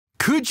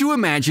Could you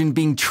imagine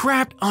being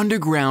trapped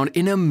underground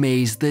in a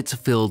maze that's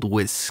filled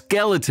with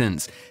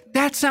skeletons?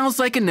 That sounds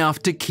like enough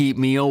to keep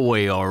me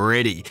away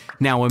already.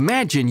 Now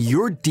imagine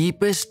your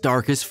deepest,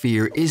 darkest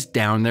fear is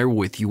down there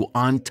with you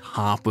on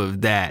top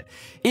of that.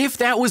 If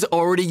that was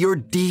already your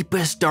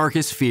deepest,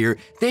 darkest fear,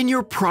 then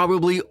you're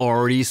probably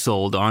already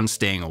sold on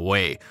staying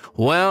away.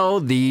 Well,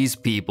 these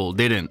people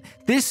didn't.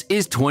 This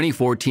is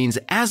 2014's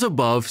As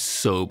Above,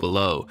 So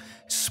Below.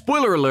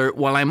 Spoiler alert,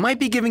 while I might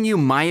be giving you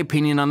my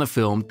opinion on the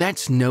film,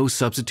 that's no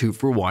substitute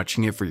for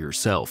watching it for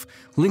yourself.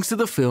 Links to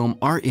the film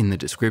are in the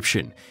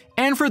description.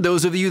 And for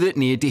those of you that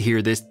needed to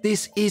hear this,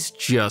 this is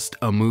just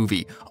a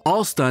movie.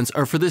 All stunts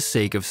are for the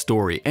sake of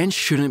story and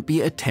shouldn't be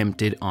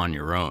attempted on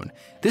your own.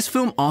 This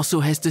film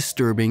also has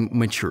disturbing,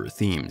 mature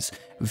themes.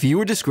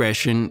 Viewer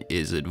discretion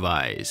is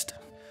advised.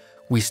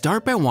 We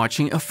start by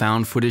watching a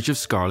found footage of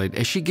Scarlett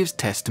as she gives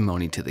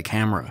testimony to the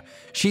camera.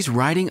 She's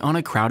riding on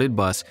a crowded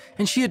bus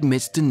and she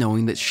admits to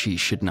knowing that she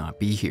should not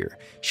be here.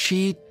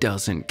 She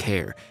doesn't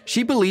care.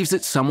 She believes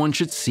that someone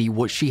should see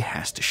what she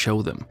has to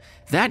show them.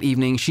 That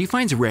evening, she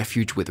finds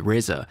refuge with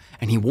Reza,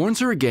 and he warns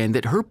her again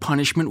that her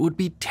punishment would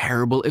be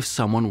terrible if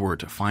someone were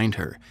to find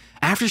her.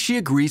 After she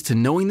agrees to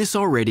knowing this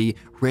already,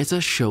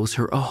 Reza shows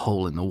her a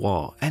hole in the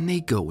wall, and they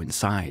go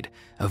inside.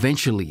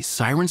 Eventually,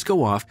 sirens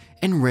go off,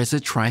 and Reza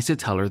tries to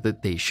tell her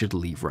that they should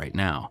leave right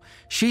now.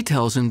 She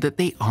tells him that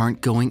they aren't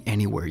going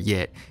anywhere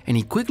yet, and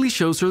he quickly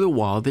shows her the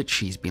wall that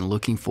she's been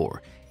looking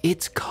for.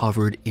 It's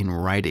covered in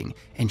writing,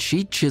 and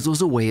she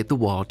chisels away at the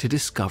wall to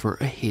discover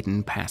a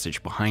hidden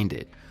passage behind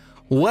it.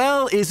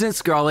 Well, isn't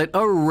Scarlett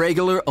a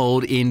regular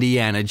old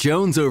Indiana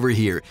Jones over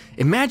here?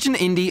 Imagine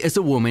Indy as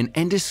a woman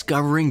and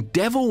discovering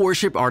devil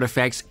worship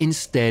artifacts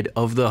instead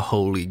of the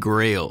Holy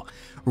Grail.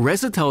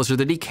 Reza tells her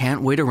that he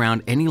can't wait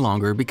around any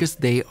longer because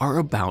they are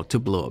about to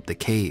blow up the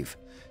cave.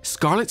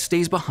 Scarlett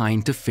stays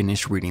behind to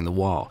finish reading the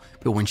wall,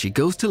 but when she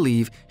goes to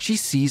leave, she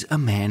sees a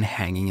man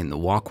hanging in the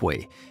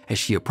walkway. As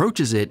she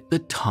approaches it, the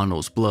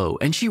tunnels blow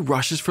and she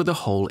rushes for the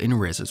hole in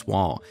Reza's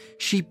wall.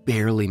 She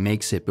barely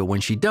makes it, but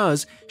when she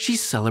does, she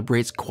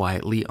celebrates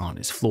quietly on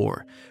his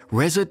floor.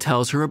 Reza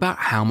tells her about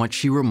how much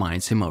she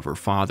reminds him of her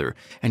father,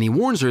 and he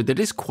warns her that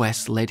his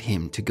quest led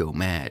him to go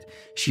mad.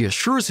 She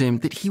assures him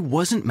that he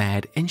wasn't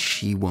mad and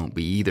she won't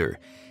be either.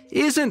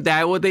 Isn't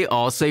that what they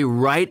all say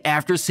right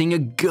after seeing a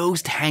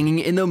ghost hanging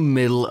in the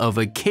middle of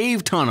a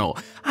cave tunnel?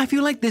 I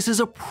feel like this is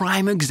a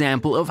prime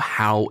example of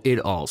how it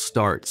all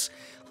starts.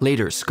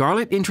 Later,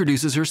 Scarlett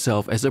introduces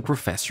herself as a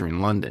professor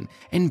in London,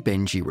 and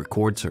Benji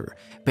records her.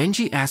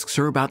 Benji asks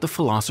her about the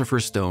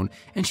Philosopher's Stone,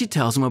 and she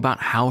tells him about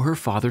how her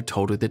father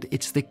told her that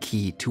it's the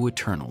key to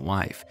eternal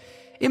life.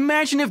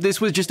 Imagine if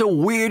this was just a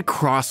weird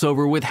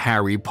crossover with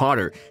Harry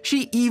Potter.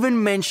 She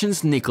even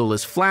mentions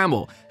Nicholas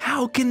Flamel.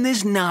 How can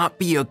this not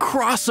be a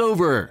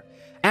crossover?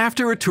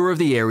 After a tour of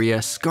the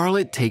area,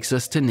 Scarlett takes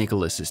us to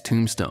Nicholas's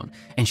tombstone,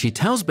 and she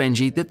tells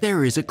Benji that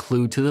there is a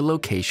clue to the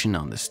location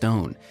on the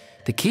stone.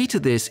 The key to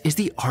this is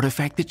the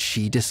artifact that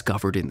she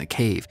discovered in the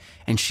cave,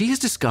 and she has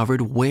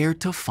discovered where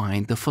to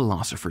find the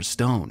Philosopher's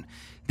Stone.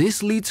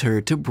 This leads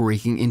her to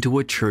breaking into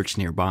a church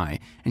nearby,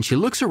 and she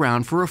looks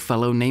around for a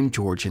fellow named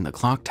George in the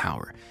clock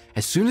tower.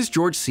 As soon as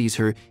George sees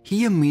her,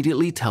 he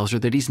immediately tells her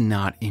that he's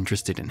not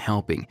interested in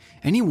helping,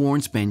 and he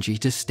warns Benji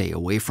to stay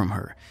away from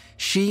her.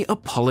 She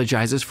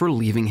apologizes for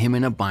leaving him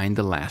in a bind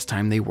the last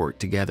time they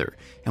worked together,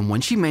 and when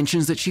she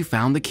mentions that she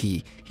found the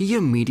key, he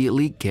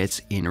immediately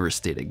gets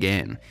interested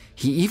again.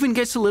 He even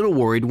gets a little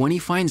worried when he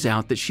finds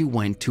out that she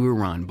went to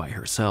Iran by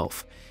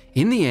herself.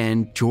 In the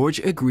end, George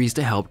agrees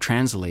to help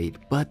translate,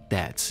 but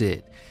that's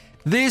it.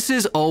 This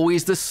is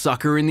always the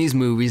sucker in these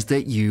movies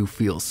that you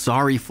feel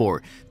sorry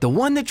for, the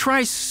one that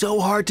tries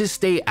so hard to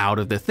stay out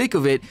of the thick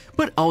of it,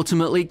 but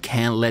ultimately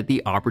can't let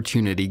the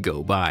opportunity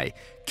go by.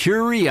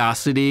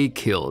 Curiosity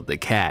killed the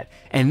cat,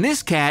 and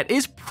this cat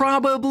is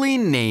probably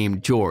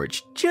named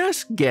George,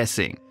 just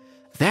guessing.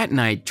 That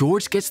night,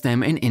 George gets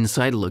them an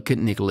inside look at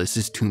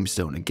Nicholas's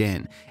tombstone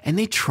again, and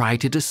they try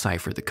to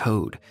decipher the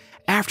code.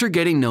 After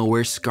getting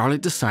nowhere,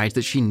 Scarlett decides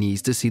that she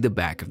needs to see the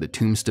back of the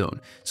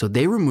tombstone, so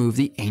they remove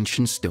the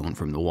ancient stone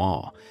from the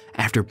wall.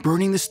 After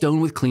burning the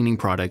stone with cleaning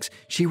products,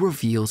 she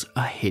reveals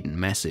a hidden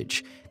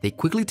message. They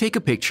quickly take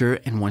a picture,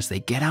 and once they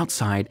get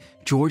outside,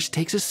 George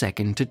takes a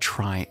second to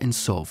try and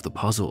solve the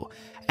puzzle.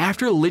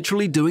 After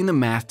literally doing the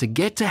math to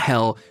get to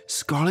hell,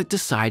 Scarlett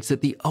decides that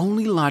the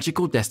only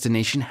logical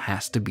destination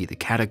has to be the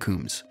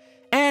catacombs.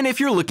 And if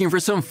you're looking for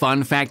some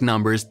fun fact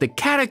numbers, the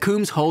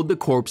catacombs hold the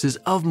corpses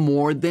of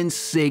more than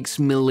 6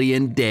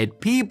 million dead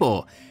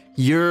people.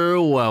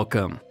 You're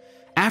welcome.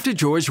 After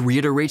George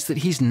reiterates that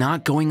he's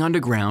not going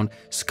underground,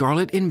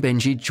 Scarlett and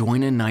Benji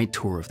join a night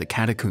tour of the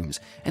catacombs,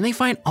 and they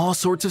find all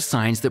sorts of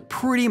signs that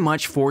pretty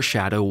much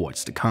foreshadow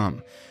what's to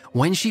come.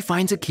 When she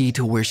finds a key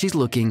to where she's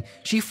looking,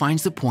 she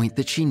finds the point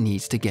that she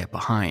needs to get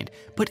behind,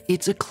 but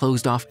it's a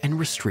closed off and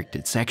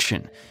restricted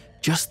section.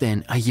 Just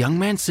then, a young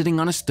man sitting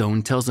on a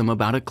stone tells them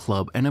about a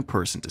club and a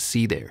person to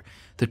see there.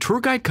 The tour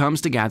guide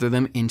comes to gather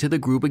them into the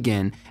group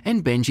again,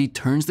 and Benji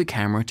turns the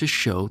camera to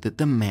show that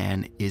the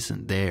man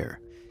isn't there.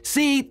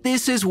 See,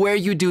 this is where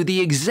you do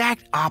the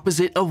exact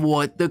opposite of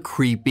what the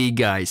creepy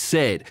guy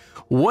said.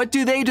 What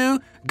do?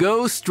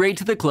 Go straight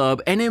to the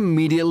club and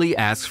immediately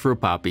ask for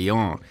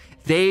Papillon.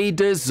 They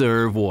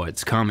deserve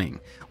what's coming.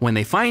 When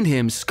they find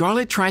him,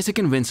 Scarlet tries to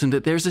convince him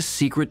that there's a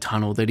secret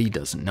tunnel that he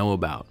doesn't know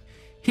about.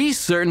 He's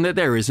certain that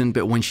there isn't,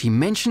 but when she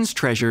mentions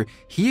treasure,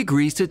 he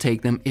agrees to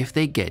take them if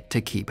they get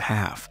to keep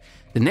half.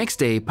 The next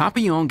day,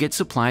 Papillon gets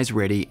supplies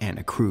ready and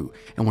a crew,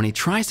 and when he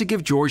tries to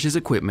give George his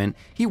equipment,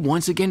 he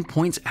once again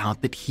points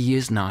out that he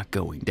is not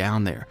going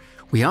down there.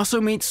 We also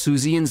meet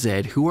Susie and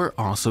Zed, who are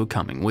also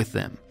coming with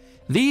them.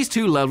 These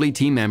two lovely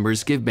team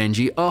members give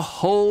Benji a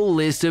whole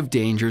list of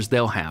dangers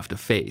they'll have to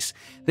face.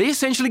 They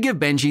essentially give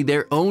Benji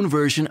their own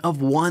version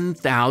of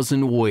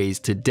 1,000 ways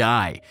to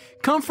die.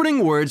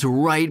 Comforting words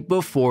right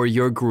before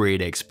your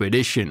great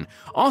expedition.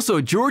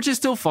 Also, George is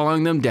still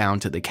following them down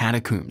to the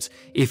catacombs.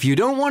 If you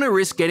don't want to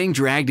risk getting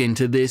dragged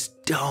into this,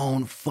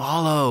 don't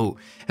follow.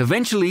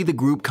 Eventually, the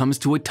group comes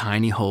to a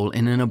tiny hole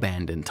in an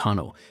abandoned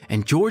tunnel,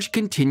 and George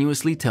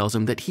continuously tells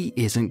him that he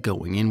isn't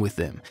going in with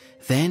them.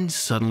 Then,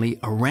 suddenly,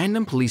 a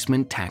random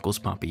policeman tackles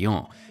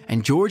Papillon,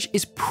 and George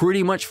is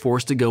pretty much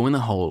forced to go in the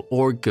hole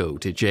or go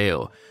to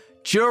jail.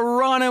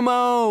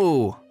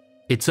 Geronimo!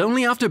 It's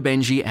only after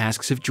Benji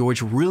asks if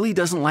George really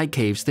doesn't like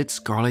caves that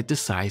Scarlet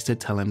decides to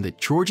tell him that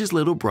George's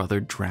little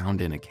brother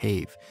drowned in a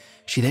cave.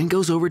 She then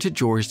goes over to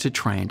George to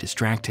try and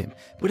distract him,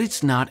 but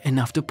it's not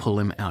enough to pull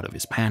him out of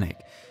his panic.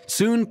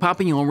 Soon,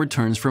 Papillon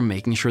returns from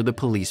making sure the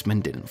policeman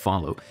didn't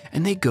follow,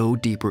 and they go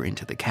deeper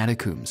into the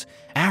catacombs.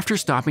 After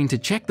stopping to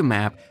check the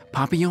map,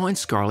 Papillon and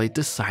Scarlet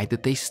decide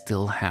that they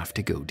still have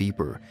to go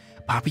deeper.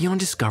 Papillon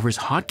discovers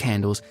hot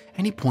candles,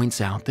 and he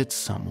points out that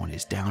someone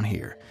is down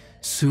here.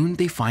 Soon,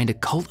 they find a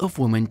cult of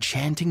women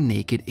chanting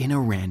naked in a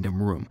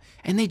random room,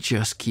 and they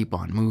just keep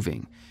on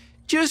moving.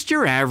 Just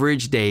your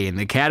average day in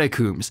the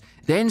catacombs.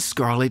 Then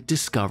Scarlet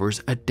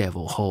discovers a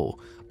devil hole.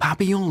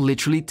 Papillon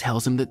literally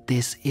tells him that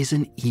this is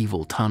an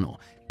evil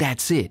tunnel.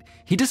 That's it.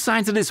 He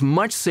decides that it's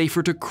much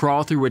safer to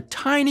crawl through a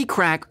tiny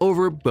crack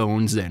over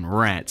bones and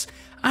rats.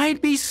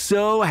 I'd be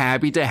so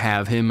happy to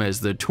have him as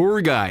the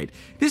tour guide.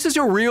 This is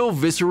a real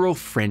visceral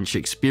French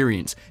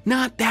experience,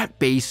 not that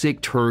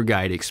basic tour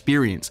guide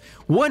experience.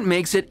 What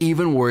makes it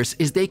even worse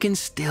is they can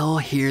still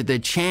hear the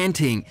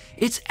chanting.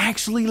 It's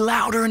actually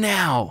louder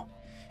now.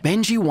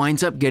 Benji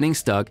winds up getting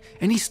stuck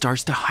and he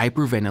starts to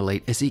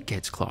hyperventilate as he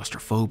gets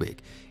claustrophobic.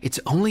 It's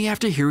only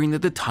after hearing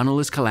that the tunnel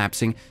is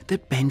collapsing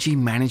that Benji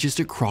manages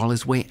to crawl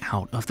his way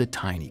out of the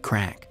tiny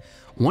crack.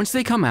 Once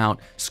they come out,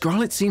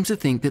 Scarlet seems to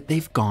think that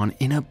they've gone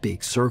in a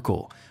big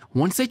circle.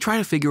 Once they try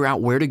to figure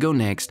out where to go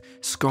next,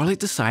 Scarlet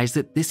decides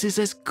that this is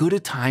as good a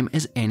time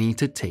as any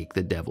to take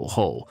the devil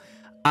hole.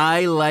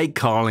 I like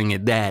calling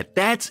it that.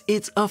 That's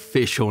its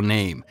official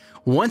name.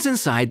 Once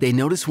inside, they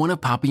notice one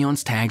of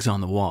Papillon's tags on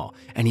the wall,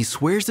 and he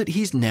swears that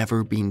he's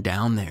never been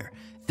down there.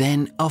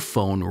 Then a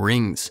phone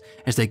rings.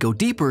 As they go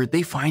deeper,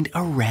 they find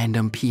a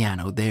random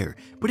piano there,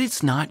 but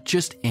it's not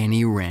just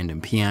any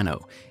random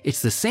piano.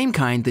 It's the same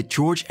kind that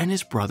George and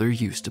his brother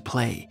used to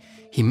play.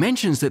 He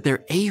mentions that their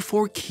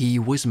A4 key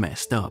was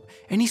messed up,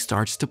 and he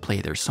starts to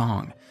play their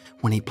song.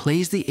 When he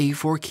plays the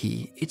A4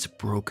 key, it's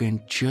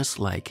broken just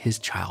like his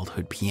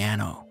childhood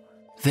piano.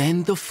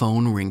 Then the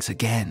phone rings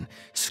again.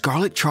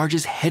 Scarlet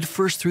charges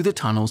headfirst through the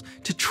tunnels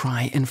to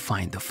try and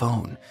find the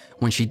phone.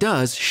 When she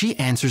does, she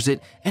answers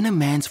it, and a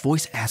man's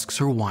voice asks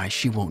her why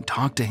she won't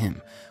talk to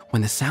him.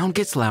 When the sound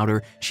gets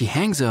louder, she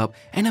hangs up,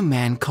 and a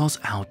man calls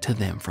out to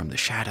them from the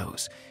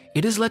shadows.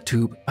 It is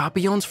Latoupe,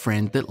 Papillon's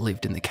friend that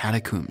lived in the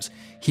catacombs.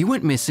 He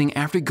went missing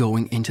after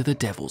going into the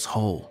devil's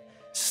hole.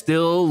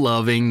 Still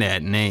loving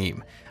that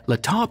name.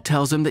 Latoupe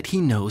tells him that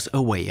he knows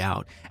a way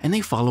out, and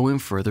they follow him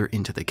further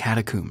into the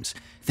catacombs.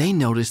 They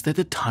notice that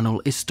the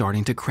tunnel is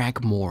starting to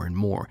crack more and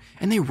more,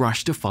 and they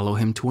rush to follow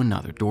him to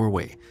another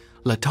doorway.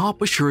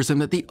 Latoupe assures them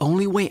that the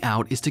only way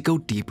out is to go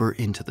deeper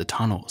into the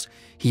tunnels.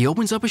 He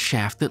opens up a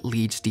shaft that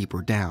leads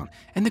deeper down,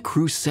 and the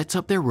crew sets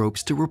up their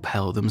ropes to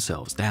rappel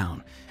themselves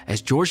down.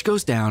 As George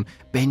goes down,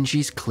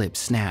 Benji's clip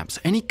snaps,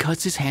 and he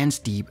cuts his hands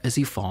deep as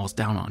he falls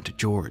down onto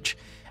George.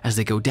 As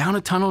they go down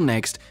a tunnel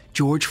next,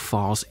 George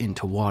falls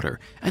into water,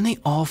 and they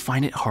all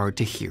find it hard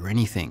to hear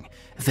anything.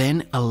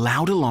 Then a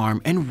loud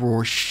alarm and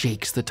roar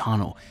shakes the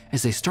tunnel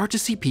as they start to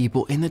see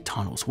people in the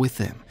tunnels with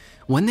them.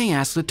 When they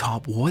ask the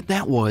top what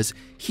that was,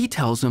 he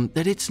tells them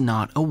that it's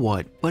not a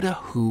what but a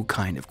who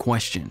kind of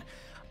question.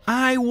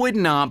 I would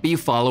not be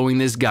following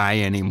this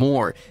guy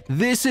anymore.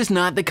 This is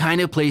not the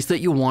kind of place that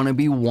you want to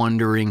be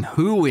wondering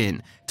who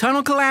in.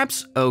 Tunnel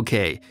collapse?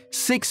 Okay.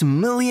 6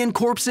 million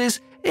corpses?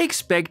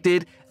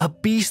 Expected. A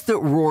beast that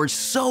roars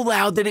so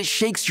loud that it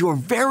shakes your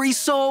very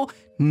soul?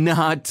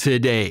 Not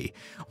today.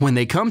 When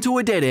they come to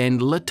a dead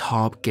end,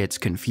 Latoupe gets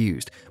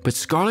confused, but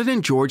Scarlet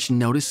and George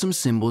notice some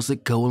symbols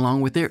that go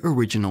along with their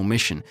original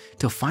mission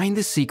to find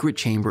the secret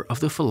chamber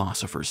of the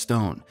Philosopher's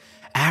Stone.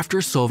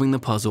 After solving the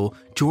puzzle,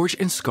 George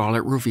and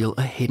Scarlett reveal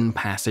a hidden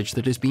passage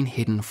that has been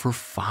hidden for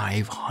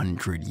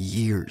 500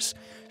 years.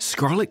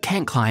 Scarlett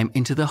can't climb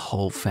into the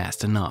hull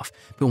fast enough,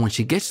 but when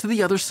she gets to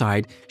the other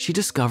side, she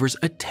discovers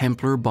a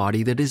Templar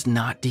body that is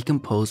not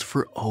decomposed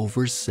for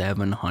over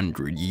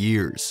 700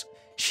 years.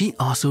 She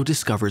also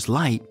discovers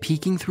light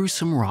peeking through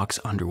some rocks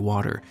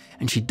underwater,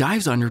 and she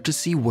dives under to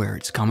see where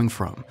it's coming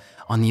from.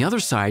 On the other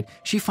side,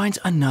 she finds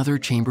another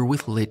chamber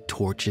with lit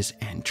torches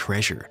and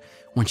treasure.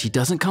 When she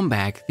doesn't come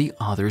back, the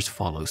others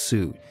follow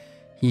suit.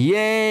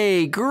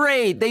 Yay,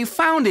 great, they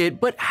found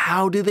it, but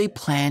how do they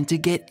plan to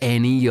get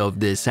any of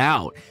this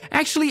out?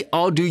 Actually,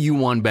 I'll do you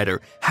one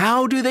better.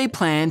 How do they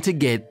plan to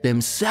get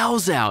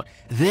themselves out?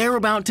 They're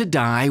about to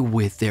die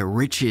with their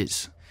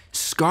riches.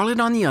 Scarlett,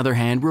 on the other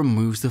hand,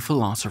 removes the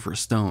Philosopher's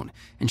Stone,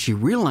 and she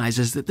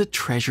realizes that the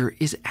treasure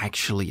is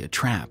actually a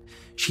trap.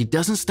 She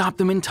doesn't stop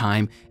them in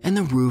time, and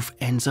the roof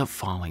ends up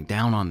falling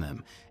down on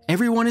them.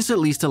 Everyone is at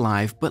least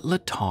alive, but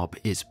Lataupe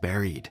is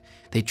buried.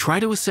 They try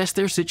to assess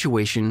their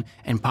situation,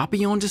 and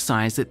Papillon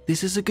decides that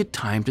this is a good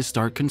time to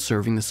start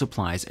conserving the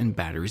supplies and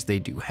batteries they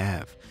do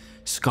have.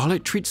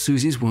 Scarlett treats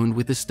Susie's wound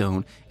with the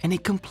stone, and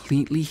it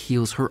completely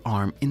heals her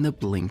arm in the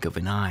blink of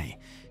an eye.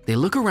 They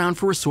look around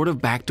for a sort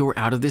of backdoor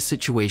out of this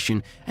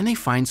situation, and they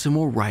find some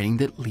more writing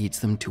that leads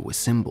them to a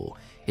symbol.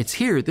 It's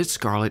here that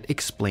Scarlett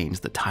explains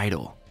the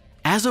title.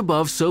 As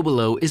above, so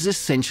below is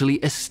essentially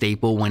a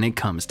staple when it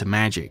comes to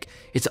magic.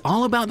 It's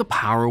all about the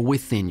power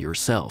within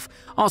yourself.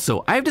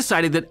 Also, I've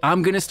decided that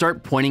I'm gonna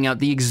start pointing out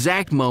the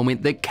exact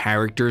moment that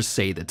characters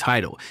say the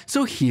title,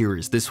 so here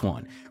is this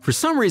one. For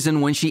some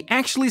reason, when she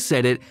actually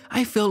said it,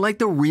 I felt like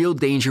the real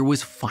danger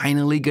was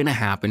finally gonna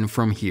happen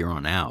from here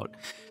on out.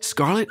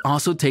 Scarlett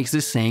also takes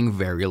this saying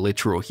very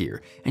literal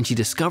here, and she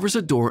discovers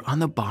a door on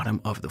the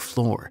bottom of the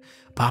floor.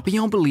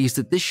 Papillon believes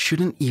that this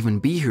shouldn't even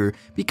be here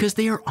because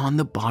they are on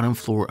the bottom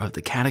floor of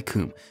the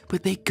catacomb,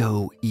 but they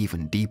go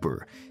even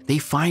deeper. They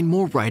find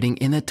more writing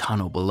in the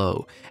tunnel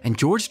below, and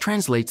George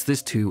translates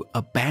this to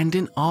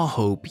 "Abandon all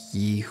hope,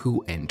 ye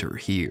who enter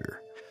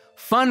here."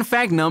 Fun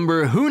fact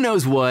number who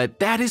knows what,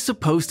 that is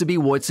supposed to be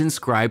what's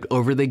inscribed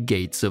over the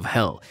gates of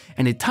hell,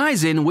 and it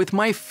ties in with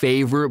my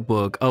favorite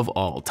book of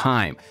all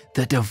time,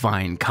 The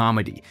Divine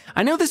Comedy.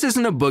 I know this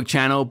isn't a book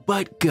channel,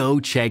 but go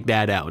check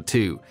that out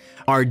too.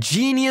 Our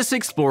genius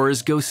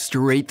explorers go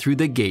straight through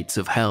the gates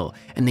of hell,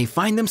 and they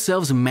find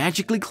themselves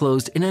magically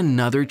closed in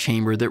another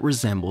chamber that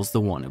resembles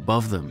the one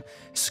above them.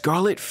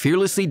 Scarlett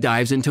fearlessly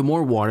dives into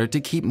more water to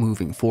keep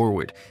moving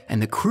forward,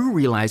 and the crew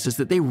realizes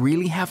that they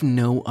really have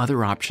no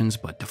other options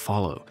but to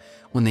follow.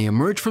 When they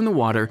emerge from the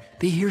water,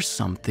 they hear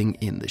something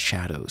in the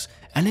shadows,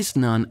 and it's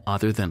none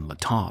other than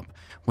Lataupe.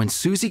 When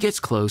Susie gets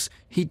close,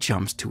 he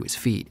jumps to his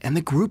feet, and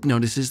the group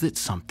notices that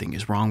something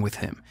is wrong with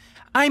him.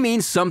 I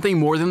mean something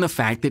more than the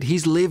fact that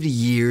he's lived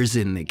years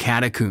in the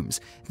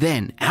catacombs.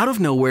 Then, out of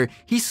nowhere,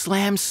 he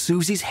slams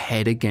Susie's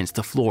head against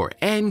the floor,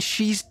 and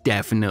she's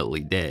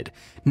definitely dead.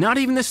 Not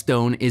even the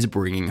stone is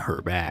bringing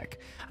her back.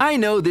 I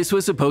know this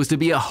was supposed to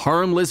be a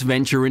harmless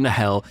venture into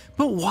hell,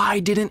 but why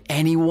didn't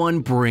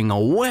anyone bring a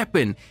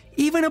weapon,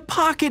 even a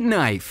pocket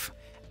knife?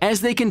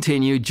 As they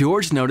continue,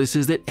 George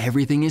notices that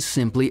everything is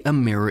simply a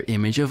mirror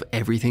image of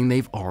everything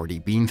they've already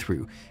been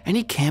through, and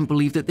he can't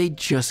believe that they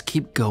just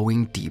keep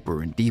going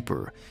deeper and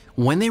deeper.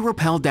 When they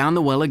rappel down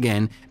the well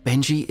again,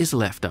 Benji is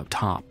left up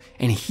top,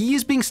 and he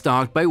is being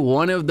stalked by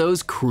one of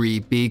those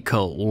creepy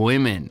cult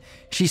women.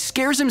 She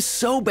scares him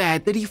so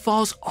bad that he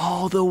falls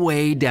all the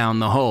way down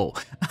the hole.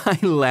 I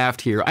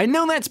laughed here. I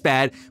know that's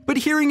bad, but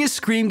hearing his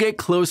scream get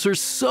closer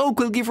so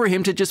quickly for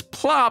him to just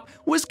plop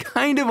was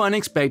kind of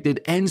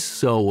unexpected and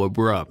so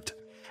abrupt.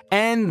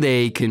 And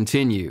they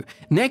continue.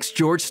 Next,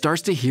 George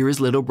starts to hear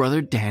his little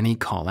brother Danny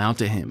call out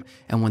to him,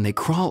 and when they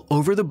crawl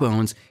over the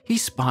bones, he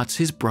spots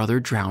his brother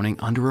drowning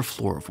under a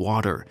floor of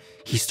water.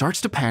 He starts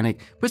to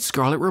panic, but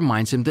Scarlett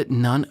reminds him that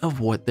none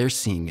of what they're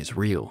seeing is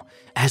real.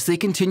 As they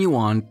continue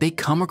on, they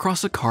come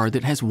across a car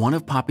that has one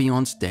of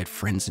Papillon's dead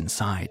friends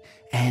inside,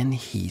 and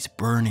he's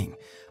burning.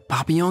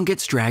 Papillon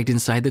gets dragged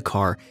inside the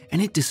car,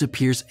 and it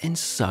disappears and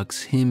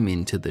sucks him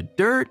into the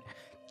dirt.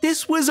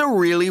 This was a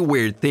really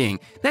weird thing.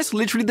 That's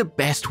literally the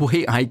best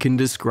way I can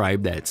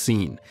describe that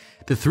scene.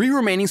 The three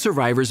remaining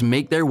survivors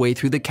make their way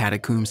through the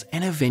catacombs,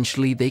 and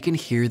eventually they can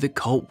hear the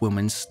cult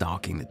woman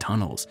stalking the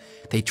tunnels.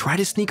 They try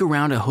to sneak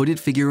around a hooded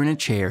figure in a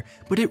chair,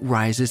 but it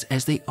rises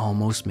as they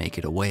almost make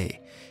it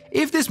away.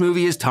 If this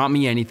movie has taught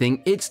me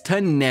anything, it's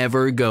to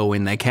never go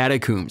in the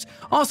catacombs.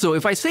 Also,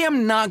 if I say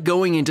I'm not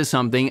going into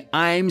something,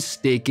 I'm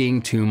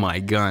sticking to my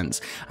guns.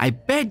 I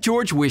bet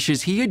George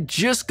wishes he had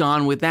just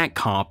gone with that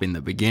cop in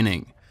the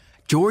beginning.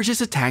 George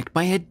is attacked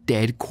by a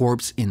dead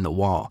corpse in the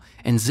wall,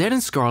 and Zed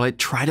and Scarlett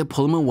try to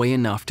pull him away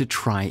enough to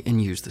try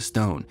and use the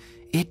stone.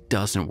 It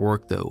doesn't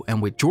work though,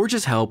 and with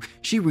George's help,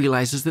 she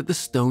realizes that the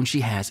stone she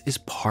has is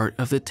part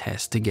of the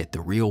test to get the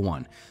real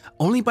one.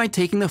 Only by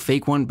taking the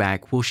fake one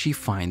back will she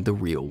find the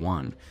real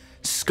one.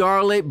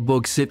 Scarlett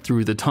books it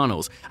through the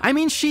tunnels. I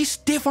mean, she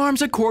stiff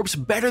arms a corpse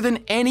better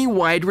than any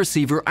wide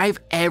receiver I've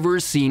ever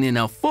seen in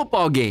a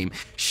football game.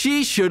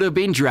 She should have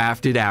been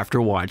drafted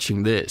after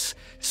watching this.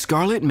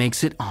 Scarlett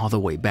makes it all the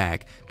way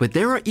back, but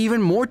there are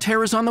even more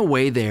terrors on the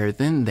way there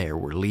than there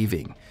were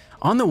leaving.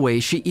 On the way,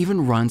 she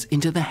even runs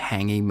into the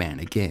hanging man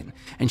again,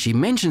 and she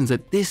mentions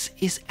that this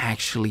is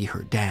actually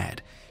her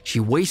dad. She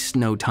wastes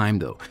no time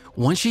though.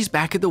 Once she's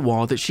back at the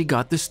wall that she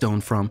got the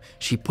stone from,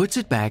 she puts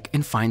it back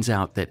and finds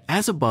out that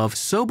as above,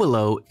 so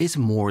below is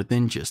more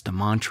than just a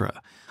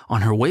mantra.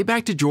 On her way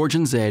back to George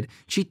and Zed,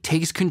 she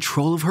takes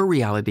control of her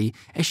reality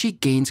as she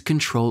gains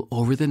control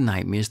over the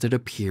nightmares that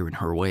appear in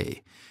her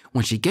way.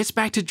 When she gets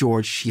back to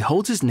George, she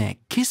holds his neck,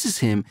 kisses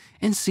him,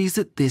 and sees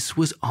that this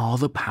was all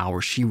the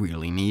power she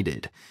really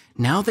needed.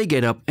 Now they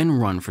get up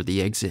and run for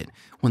the exit.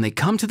 When they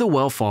come to the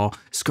wellfall,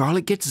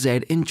 Scarlett gets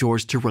Zed and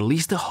George to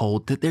release the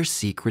hold that their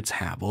secrets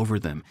have over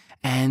them,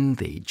 and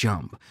they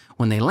jump.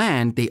 When they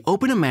land, they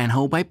open a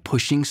manhole by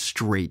pushing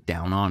straight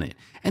down on it,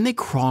 and they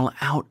crawl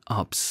out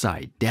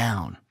upside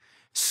down.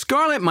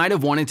 Scarlett might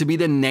have wanted to be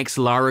the next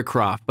Lara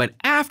Croft, but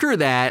after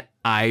that,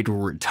 I'd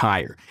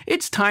retire.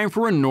 It's time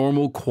for a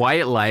normal,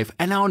 quiet life,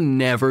 and I'll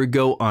never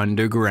go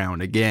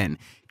underground again.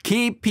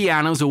 Keep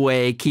pianos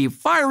away, keep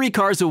fiery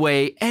cars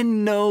away,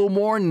 and no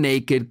more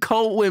naked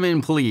cult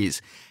women,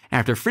 please.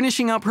 After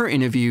finishing up her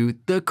interview,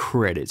 the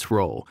credits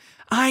roll.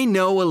 I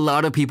know a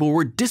lot of people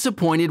were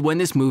disappointed when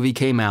this movie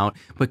came out,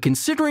 but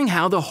considering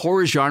how the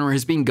horror genre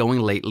has been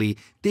going lately,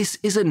 this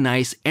is a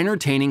nice,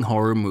 entertaining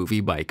horror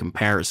movie by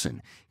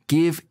comparison.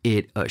 Give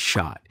it a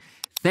shot.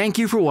 Thank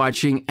you for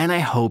watching, and I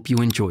hope you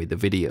enjoyed the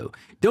video.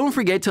 Don't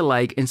forget to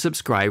like and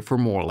subscribe for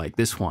more like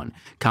this one.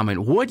 Comment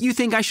what you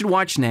think I should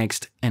watch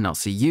next, and I'll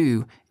see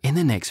you in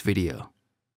the next video.